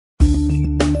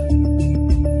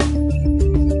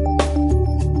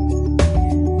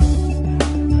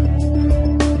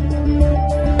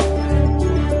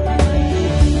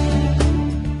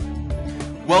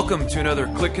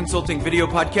another Click Consulting video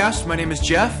podcast. My name is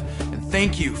Jeff, and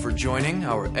thank you for joining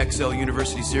our Excel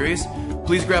University series.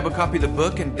 Please grab a copy of the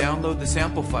book and download the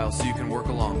sample file so you can work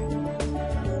along.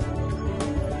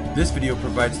 This video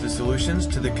provides the solutions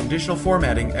to the conditional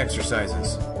formatting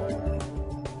exercises.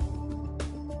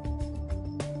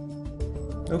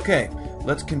 Okay,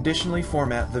 let's conditionally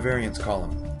format the variance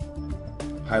column.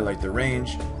 Highlight the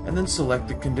range, and then select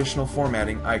the conditional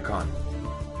formatting icon.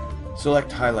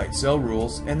 Select Highlight Cell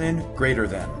Rules, and then Greater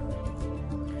Than.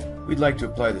 We'd like to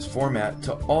apply this format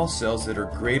to all cells that are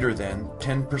greater than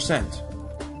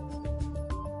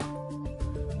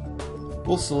 10%.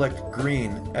 We'll select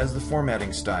green as the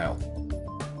formatting style.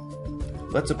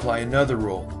 Let's apply another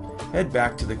rule. Head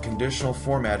back to the conditional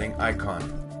formatting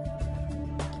icon.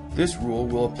 This rule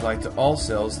will apply to all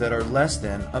cells that are less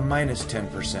than a minus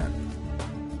 10%.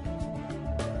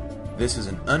 This is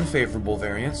an unfavorable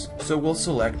variance, so we'll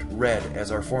select red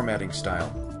as our formatting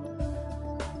style.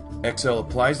 Excel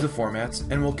applies the formats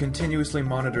and will continuously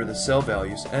monitor the cell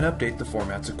values and update the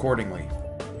formats accordingly.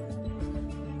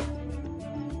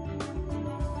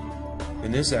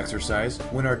 In this exercise,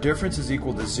 when our difference is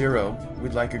equal to 0,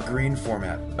 we'd like a green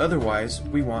format. Otherwise,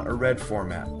 we want a red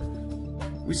format.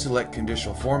 We select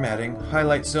Conditional Formatting,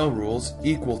 Highlight Cell Rules,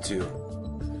 Equal to.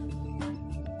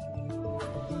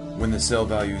 When the cell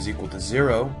value is equal to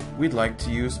 0, we'd like to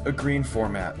use a green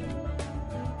format.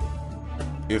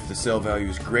 If the cell value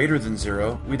is greater than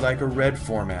 0, we'd like a red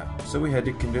format. So we head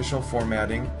to Conditional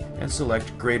Formatting and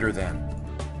select Greater Than.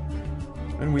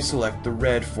 And we select the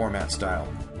red format style.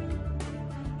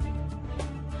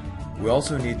 We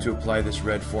also need to apply this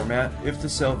red format if the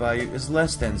cell value is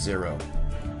less than 0.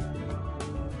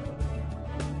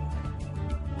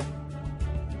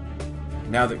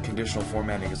 Now that conditional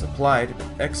formatting is applied,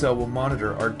 Excel will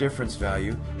monitor our difference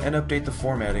value and update the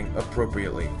formatting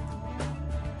appropriately.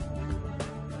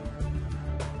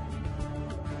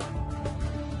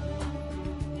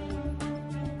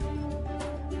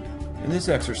 In this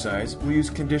exercise, we use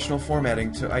conditional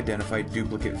formatting to identify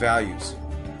duplicate values.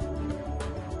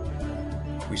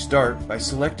 We start by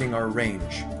selecting our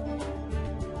range.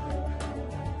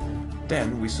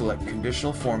 Then we select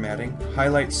Conditional Formatting,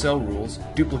 Highlight Cell Rules,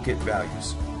 Duplicate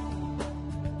Values.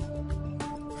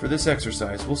 For this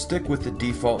exercise, we'll stick with the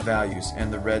default values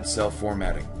and the red cell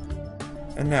formatting.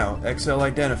 And now, Excel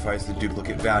identifies the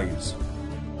duplicate values.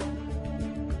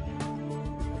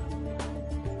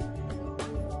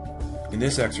 In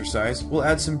this exercise, we'll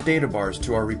add some data bars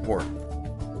to our report.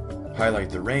 Highlight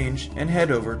the range and head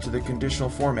over to the Conditional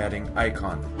Formatting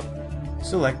icon.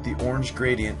 Select the orange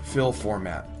gradient fill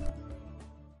format.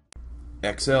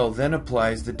 Excel then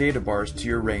applies the data bars to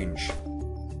your range.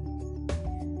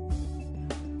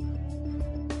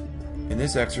 In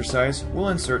this exercise, we'll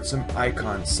insert some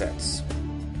icon sets.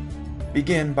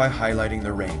 Begin by highlighting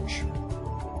the range.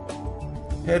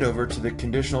 Head over to the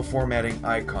Conditional Formatting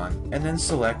icon and then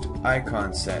select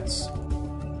Icon Sets.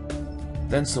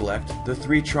 Then select the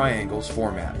 3 triangles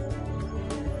format.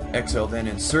 Excel then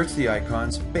inserts the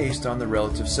icons based on the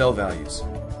relative cell values.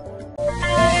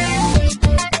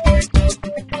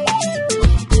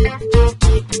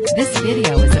 This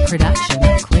video is a production